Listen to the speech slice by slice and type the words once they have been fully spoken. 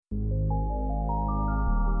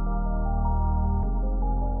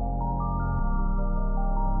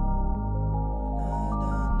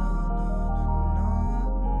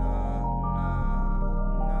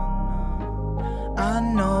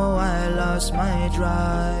lost my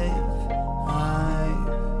drive.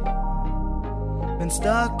 I've been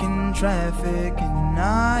stuck in traffic and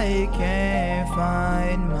I can't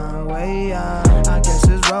find my way out. I guess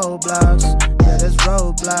it's roadblocks. Yeah, there's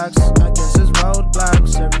roadblocks. I guess it's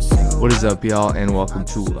roadblocks every single. What is up, y'all, and welcome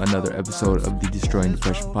to another episode of the Destroying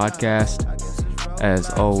Depression podcast. As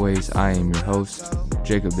always, I am your host,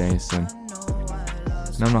 Jacob Danielson.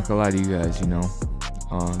 And I'm not gonna lie to you guys,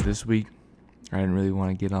 this week I didn't really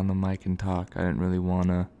want to get on the mic and talk. I didn't really want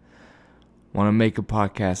to make a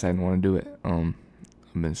podcast. I didn't want to do it. I've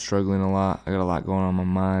been struggling a lot. I got a lot going on in my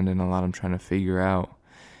mind and a lot I'm trying to figure out.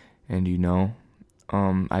 And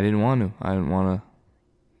I didn't want to.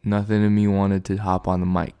 Nothing in me wanted to hop on the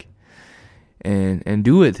mic and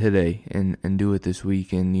do it today and do it this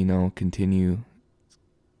week and continue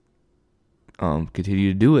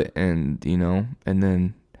to do it and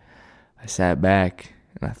then I sat back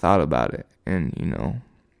and I thought about it and I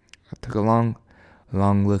took a long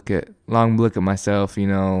look at myself,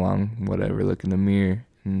 look in the mirror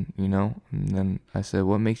and then I said,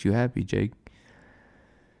 what makes you happy, Jake?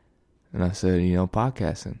 And I said,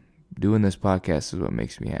 podcasting. Doing this podcast is what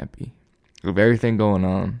makes me happy. With everything going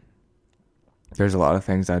on, there's a lot of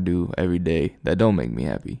things I do every day that don't make me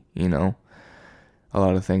happy, A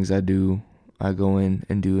lot of things I go in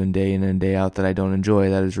and do day in and day out that I don't enjoy,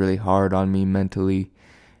 that is really hard on me mentally,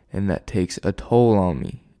 and that takes a toll on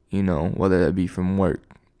me, whether that be from work,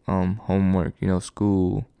 homework,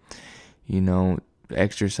 school,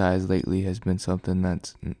 exercise lately has been something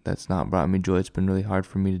that's not brought me joy. It's been really hard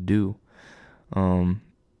for me to do, so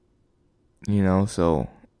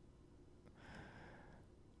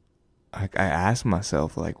I ask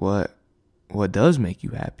myself, what does make you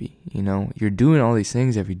happy? You're doing all these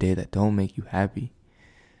things every day that don't make you happy.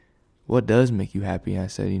 What does make you happy? I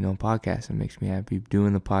said, podcasting makes me happy.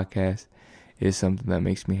 Doing the podcast is something that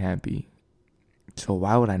makes me happy. So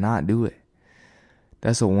why would I not do it?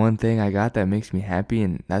 That's the one thing I got that makes me happy,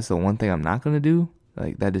 and that's the one thing I'm not going to do?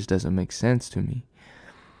 That just doesn't make sense to me.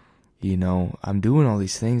 I'm doing all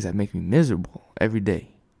these things that make me miserable every day,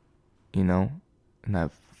 and I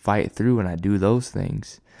fight through and I do those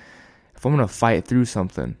things. If I'm going to fight through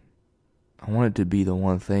something, I want it to be the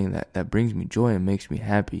one thing that brings me joy and makes me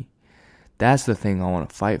happy. That's the thing I want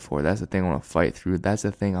to fight for. That's the thing I want to fight through. That's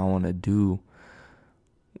the thing I want to do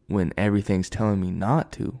when everything's telling me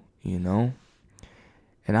not to, And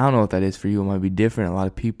I don't know what that is for you. It might be different. A lot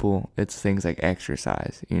of people, it's things like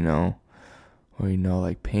exercise, or,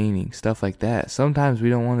 like painting, stuff like that. Sometimes we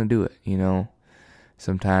don't want to do it,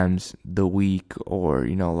 Sometimes the week or,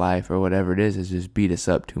 life or whatever it is just beat us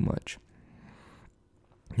up too much.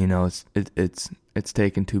 It's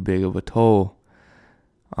taken too big of a toll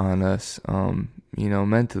on us,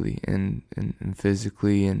 mentally and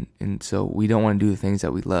physically. And so we don't want to do the things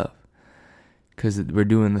that we love. Because we're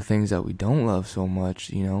doing the things that we don't love so much,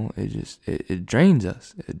 it drains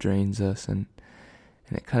us. It drains us and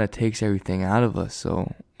it kind of takes everything out of us.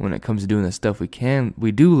 So when it comes to doing the stuff we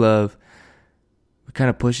do love, we kind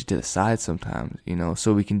of push it to the side sometimes,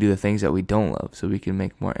 so we can do the things that we don't love, so we can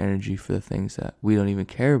make more energy for the things that we don't even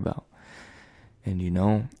care about. And,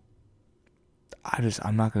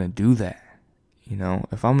 I'm not going to do that.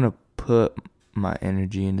 If I'm going to put my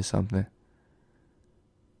energy into something,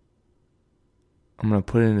 I'm going to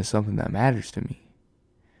put it into something that matters to me.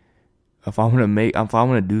 If I'm going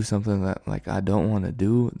to do something that I don't want to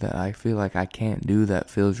do, that I feel like I can't do, that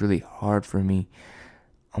feels really hard for me,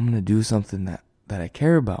 I'm going to do something that I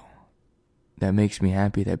care about, that makes me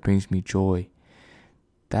happy, that brings me joy.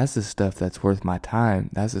 That's the stuff that's worth my time.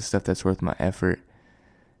 That's the stuff that's worth my effort.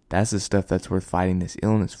 That's the stuff that's worth fighting this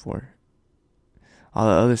illness for. All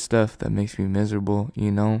the other stuff that makes me miserable,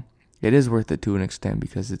 it is worth it to an extent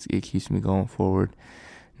because it keeps me going forward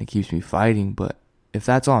and it keeps me fighting. But if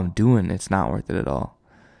that's all I'm doing, it's not worth it at all.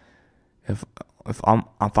 If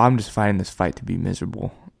I'm just fighting this fight to be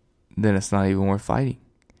miserable, then it's not even worth fighting.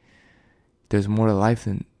 There's more to life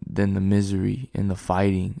than the misery and the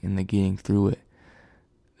fighting and the getting through it.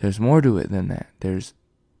 There's more to it than that. There's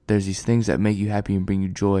these things that make you happy and bring you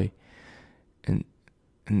joy. And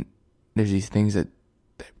there's these things that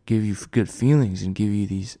give you good feelings and give you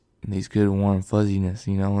these good warm fuzziness,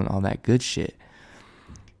 and all that good shit.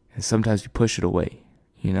 And sometimes we push it away,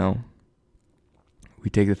 We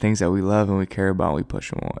take the things that we love and we care about, we push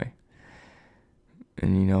them away.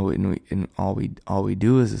 And all we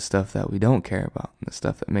do is the stuff that we don't care about, the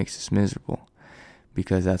stuff that makes us miserable,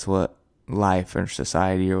 because that's what life or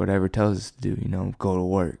society or whatever tells us to do. Go to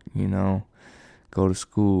work, go to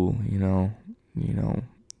school,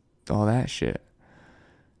 all that shit.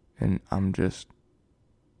 And I'm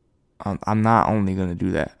I'm not only going to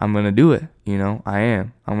do that. I'm going to do it. I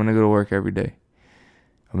am. I'm going to go to work every day.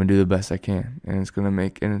 I'm going to do the best I can. And it's going to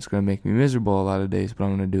make me miserable a lot of days, but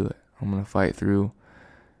I'm going to do it. I'm going to fight through.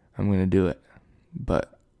 I'm going to do it.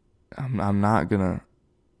 But I'm not going to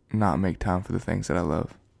not make time for the things that I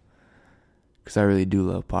love. Because I really do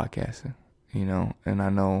love podcasting, And I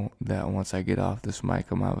know that once I get off this mic,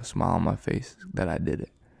 I'm going to have a smile on my face that I did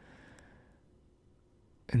it.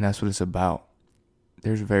 And that's what it's about.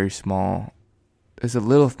 There's the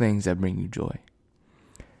little things that bring you joy.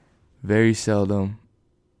 Very seldom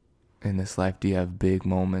in this life do you have big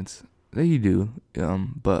moments. That you do,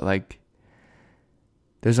 but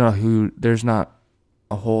there's not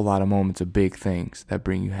a whole lot of moments of big things that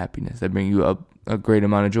bring you happiness, that bring you a great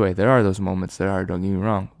amount of joy. There are those moments, don't get me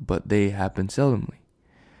wrong, but they happen seldomly.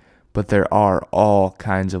 But there are all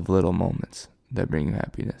kinds of little moments that bring you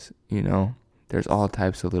happiness, There's all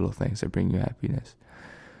types of little things that bring you happiness.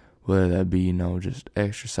 Whether that be, just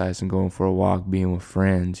exercising, going for a walk, being with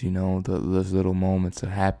friends, those little moments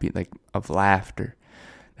of of laughter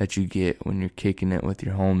that you get when you're kicking it with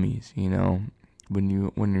your homies, when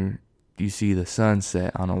you see the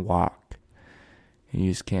sunset on a walk, and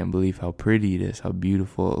you just can't believe how pretty it is, how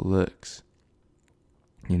beautiful it looks.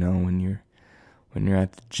 When you're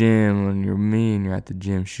at the gym, when you're at the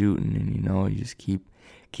gym shooting, and you just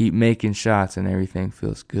keep making shots, and everything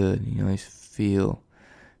feels good. You just feel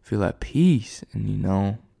at peace, and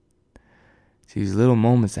these little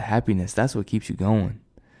moments of happiness, that's what keeps you going.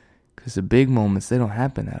 Because the big moments, they don't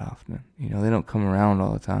happen that often. They don't come around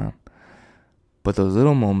all the time. But those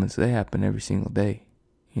little moments, they happen every single day.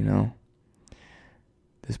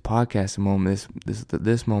 This podcast moment,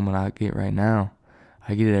 this moment I get right now,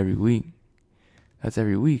 I get it every week. That's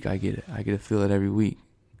every week I get it. I get to feel it every week.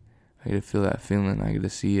 I get to feel that feeling. I get to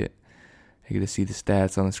see it. I get to see the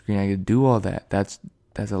stats on the screen. I get to do all that. That's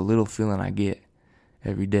a little feeling I get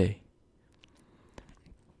every day.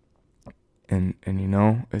 And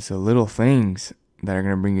it's the little things that are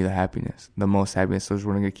going to bring you the happiness, the most happiness. Those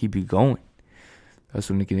are going to keep you going. That's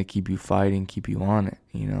what's going to keep you fighting, keep you on it,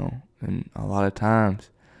 And a lot of times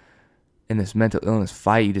in this mental illness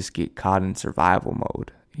fight, you just get caught in survival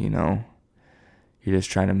mode, You're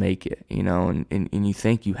just trying to make it, and you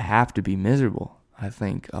think you have to be miserable. I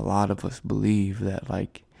think a lot of us believe that,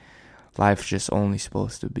 life's just only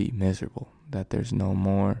supposed to be miserable, that there's no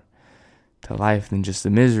more to life than just the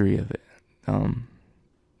misery of it.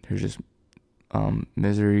 There's just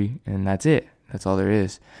misery, and that's it. That's all there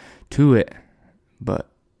is to it.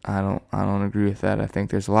 But I don't agree with that. I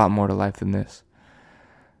think there's a lot more to life than this.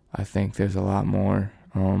 I think there's a lot more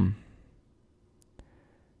to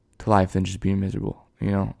life than just being miserable.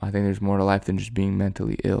 I think there's more to life than just being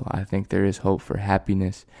mentally ill. I think there is hope for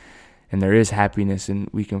happiness. And there is happiness, and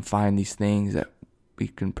we can find these things that we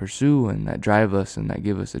can pursue and that drive us and that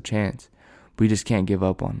give us a chance. We just can't give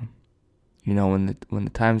up on them. When the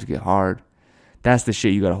times get hard, that's the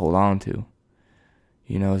shit you gotta hold on to.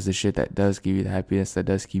 It's the shit that does give you the happiness, that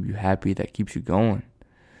does keep you happy, that keeps you going.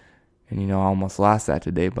 And I almost lost that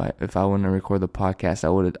today. But if I wouldn't have recorded the podcast, I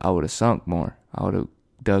would have sunk more. I would have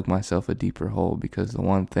dug myself a deeper hole, because the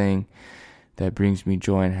one thing that brings me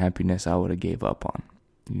joy and happiness, I would have gave up on.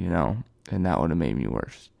 And that would have made me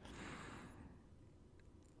worse.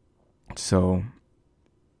 So,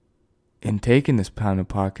 in taking this kind of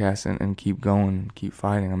podcast and keep going and keep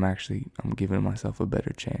fighting, I'm giving myself a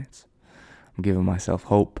better chance. I'm giving myself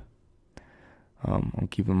hope. I'm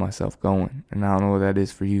keeping myself going. And I don't know what that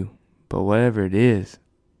is for you, but whatever it is,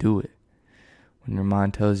 do it. When your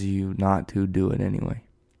mind tells you not to, do it anyway.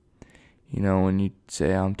 When you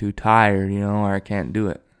say, I'm too tired, or I can't do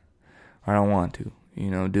it, or I don't want to,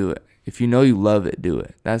 do it. If you know you love it, do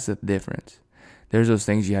it. That's the difference. There's those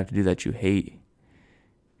things you have to do that you hate,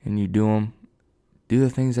 and you do them. Do the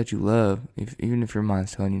things that you love. Even if your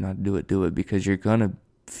mind's telling you not to do it, because you're going to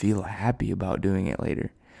feel happy about doing it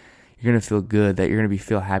later. You're going to feel good, that you're going to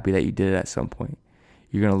feel happy that you did it at some point.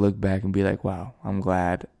 You're going to look back and be like, wow, I'm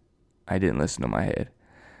glad I didn't listen to my head.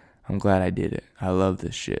 I'm glad I did it. I love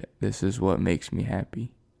this shit. This is what makes me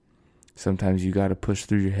happy. Sometimes you got to push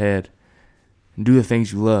through your head and do the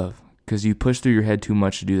things you love, because you push through your head too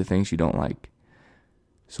much to do the things you don't like.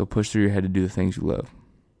 So push through your head to do the things you love,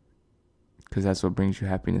 because that's what brings you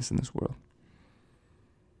happiness in this world.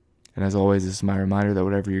 And as always, this is my reminder that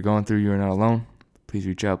whatever you're going through, you are not alone. Please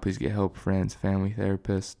reach out. Please get help, friends, family,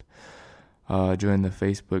 therapist. Join the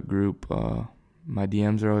Facebook group. My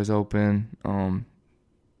DMs are always open.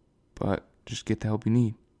 But just get the help you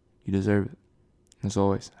need. You deserve it. As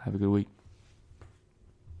always, have a good week.